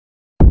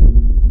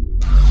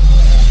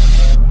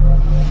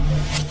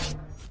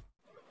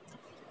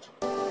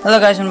Hello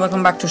guys and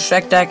welcome back to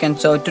Shrektech, and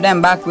so today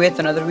I'm back with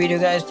another video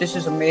guys. This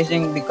is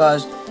amazing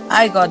because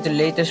I got the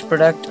latest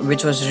product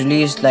which was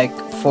released like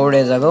 4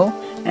 days ago,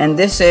 and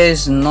this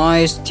is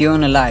Noise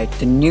TUNEELITE,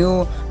 the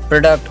new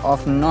product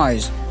of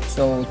Noise.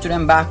 So today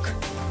I'm back,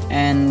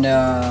 and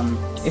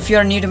if you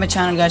are new to my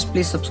channel guys,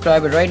 please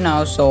subscribe it right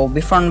now. So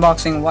before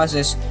unboxing, watch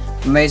this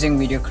amazing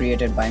video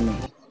created by me.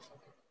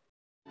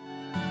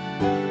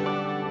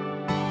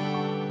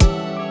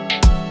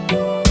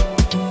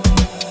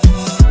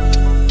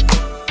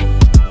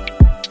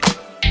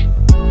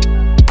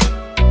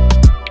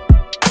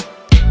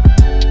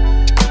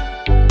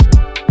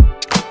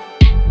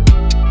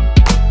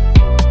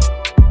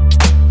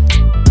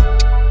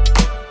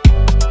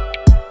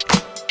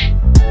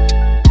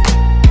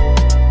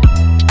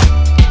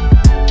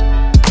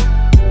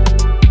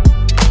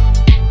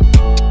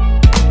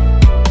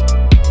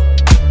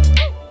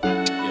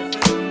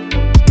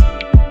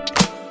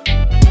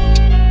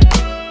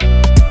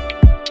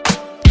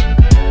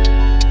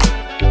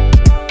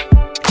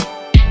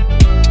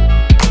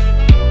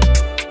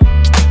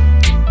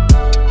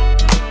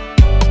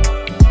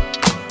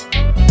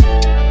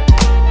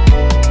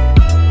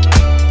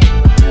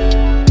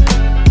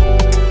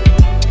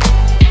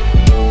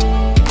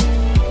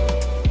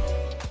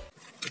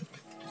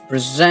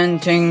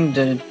 Presenting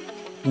the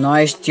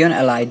Noise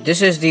TUNEELITE.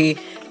 This is the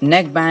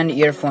neckband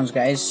earphones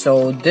guys.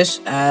 So this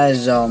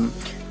has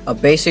a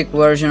basic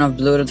version of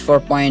Bluetooth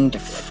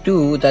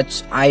 4.2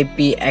 that's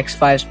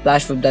IPX5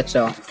 splashproof, that's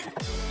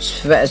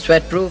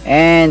sweatproof,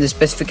 and the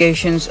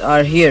specifications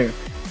are here.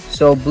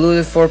 So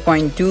Bluetooth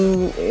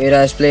 4.2, it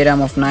has play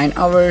time of 9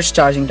 hours,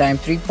 charging time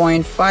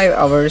 3.5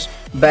 hours,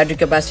 battery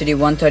capacity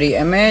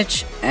 130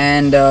 mAh,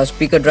 and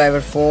speaker driver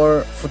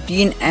for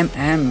 14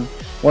 mm,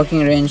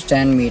 working range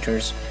 10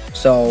 meters.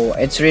 So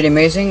it's really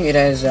amazing. It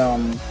has a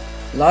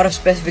lot of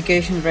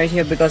specifications right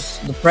here because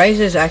the price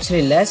is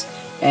actually less,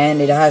 and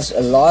it has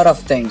a lot of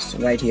things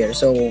right here.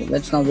 So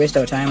let's not waste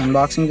our time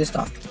unboxing this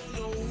stuff.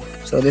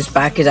 So this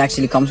package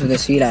actually comes with a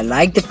seal. I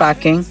like the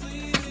packing.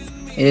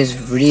 It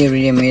is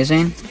really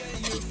amazing.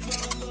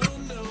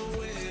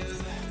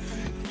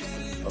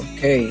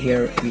 Okay,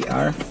 here we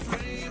are.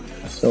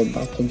 So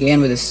back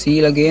again with a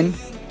seal again.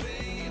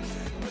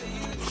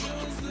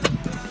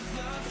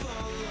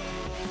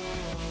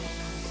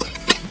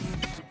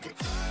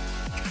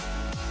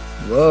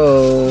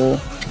 Whoa.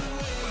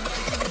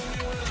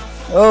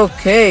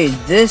 Okay,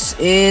 this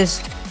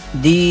is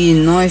the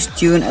Noise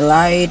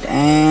TUNEELITE,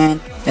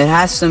 and it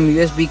has some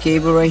USB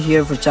cable right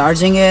here for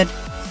charging it,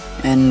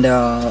 and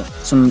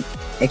some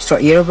extra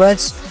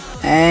earbuds.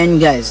 And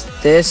guys,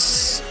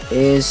 this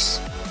is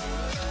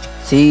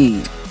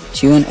the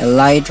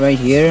TUNEELITE right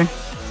here.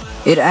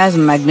 It has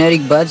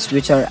magnetic buds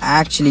which are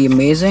actually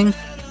amazing.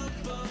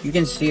 You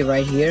can see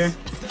right here.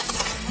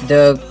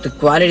 The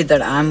quality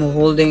that I'm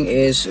holding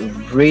is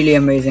really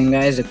amazing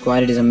guys. The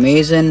quality is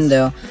amazing.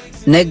 The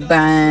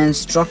neckband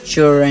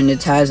structure, and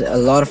it has a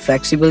lot of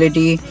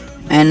flexibility.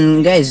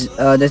 And guys,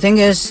 the thing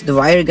is, the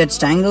wire gets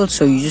tangled,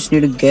 so you just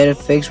need to get it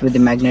fixed with the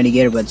magnetic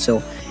earbuds.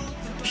 So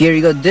here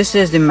you go. This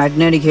is the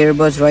magnetic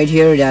earbuds right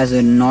here. It has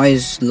a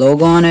Noise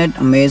logo on it.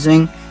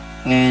 Amazing.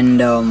 And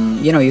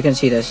you can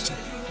see this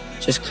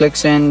just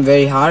clicks in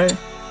very hard.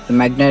 The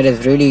magnet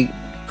is really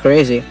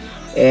crazy.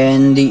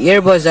 And the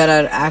earbuds that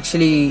are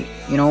actually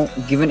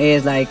given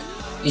is like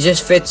it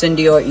just fits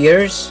into your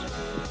ears,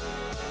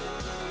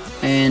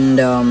 and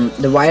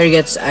the wire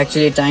gets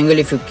actually tangled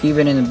if you keep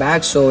it in the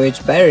back, so it's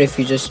better if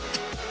you just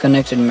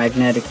connect it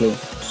magnetically.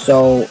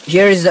 So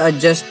here is the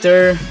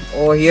adjuster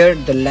over here,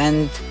 the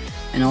length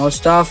and all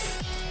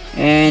stuff,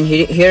 and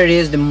here it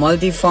is, the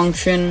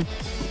multifunction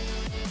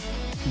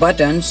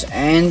buttons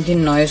and the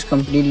Noise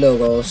complete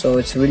logo. So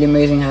it's really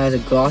amazing. It has a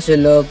glossy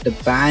look. The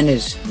band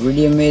is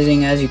really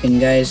amazing, as you can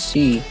guys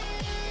see.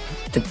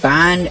 The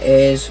band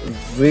is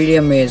really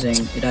amazing.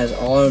 It has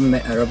all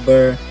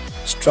rubber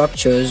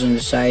structures on the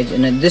sides,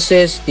 and this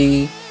is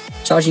the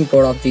charging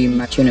port of the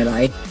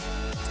TUNEELITE.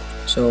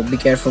 So be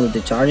careful with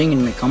the charging, it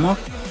may come off.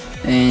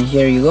 And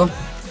here you go,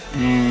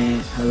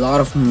 and a lot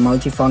of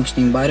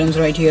multifunctioning buttons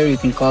right here. You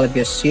can call up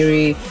your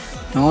Siri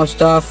and all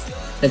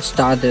stuff. Let's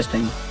start this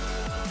thing.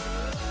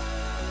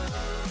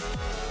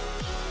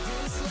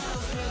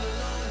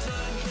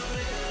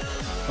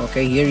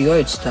 Okay, here you go,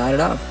 it started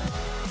up.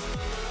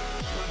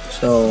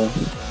 So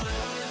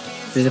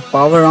there's a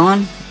power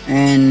on,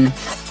 and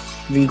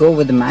we'll go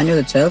with the manual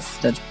itself.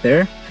 That's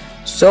better.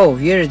 So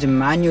here is the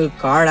manual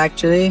card.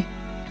 Actually,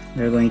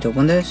 we're going to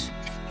open this.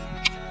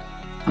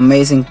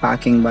 Amazing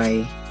packing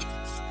by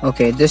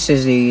this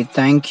is the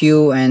thank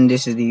you, and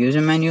this is the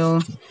user manual.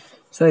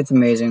 So it's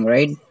amazing,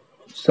 right?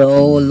 So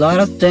a lot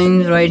of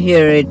things right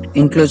here. It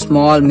includes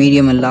small,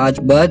 medium, and large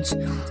buds,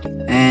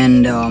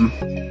 and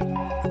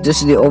this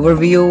is the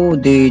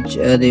overview,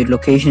 the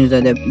locations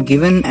that they're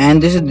given,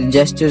 and this is the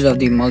gestures of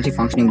the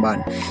multifunctioning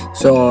button.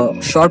 So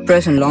short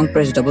press and long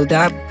press, double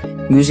tap,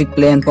 music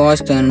play and pause,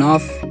 turn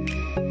off,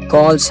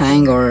 calls,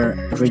 hang or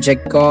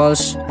reject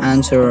calls,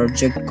 answer or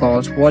reject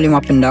calls, volume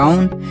up and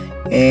down,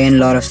 and a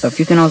lot of stuff.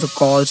 You can also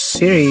call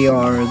Siri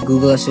or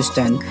Google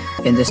Assistant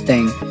in this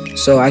thing.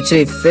 So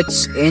actually it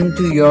fits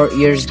into your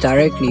ears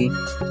directly,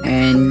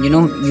 and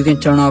you can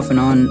turn off and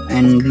on,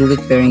 and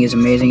Bluetooth pairing is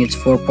amazing. It's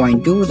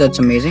 4.2, that's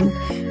amazing.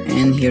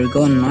 And here we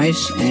go,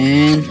 noise.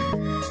 And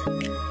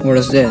what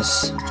is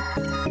this?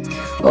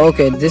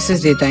 Okay, this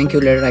is the thank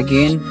you letter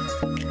again.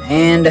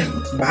 And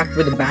back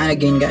with the band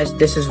again, guys.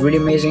 This is really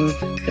amazing.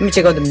 Let me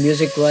check out the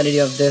music quality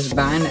of this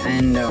band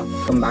and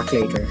come back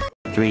later.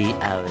 3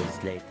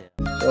 hours later.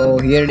 So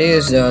here it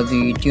is,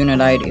 the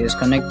TUNEELITE is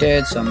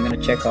connected, so I'm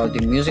gonna check out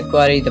the music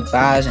quality, the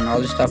bass and all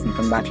this stuff, and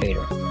come back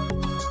later.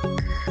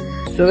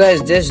 So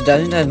guys, this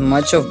doesn't have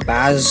much of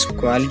bass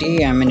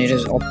quality. I mean, it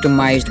is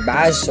optimized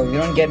bass, so you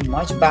don't get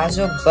much bass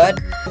up, but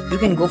you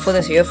can go for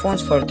this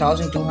earphones for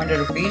 1,200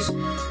 rupees.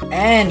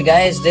 And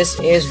guys, this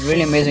is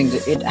really amazing.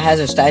 It has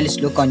a stylish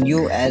look on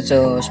you, as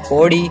a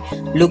sporty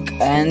look,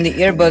 and the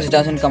earbuds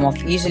doesn't come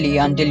off easily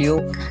until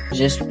you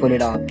just pull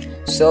it out.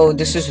 So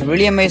this is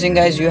really amazing,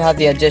 guys. You have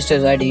the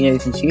adjusters right here, you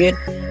can see it.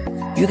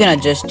 You can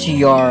adjust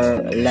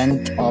your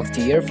length of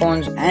the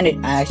earphones, and it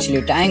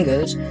actually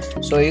tangles,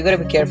 so you gotta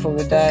be careful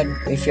with that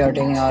if you are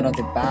taking out of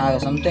the bag or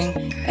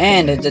something.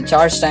 And the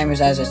charge time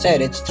is, as I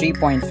said, it's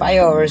 3.5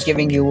 hours,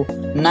 giving you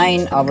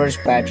 9 hours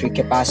battery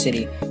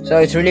capacity. So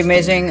it's really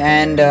amazing.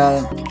 And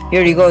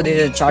here you go,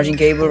 there's a charging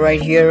cable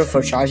right here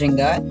for charging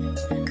that.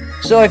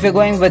 So if you're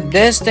going with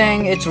this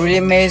thing, it's really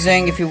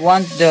amazing. If you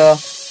want the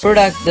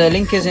product, the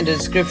link is in the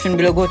description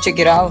below, go check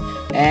it out.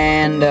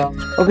 And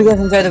hope you guys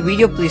enjoyed the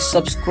video. Please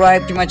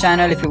subscribe to my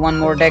channel if you want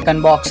more tech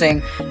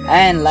unboxing,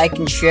 and like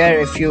and share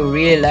if you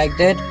really liked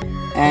it.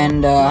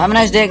 And have a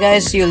nice day,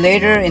 guys. See you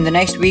later in the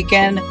next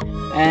weekend,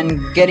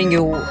 and getting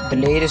you the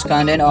latest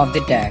content of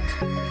the tech.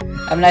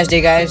 Have a nice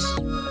day, guys.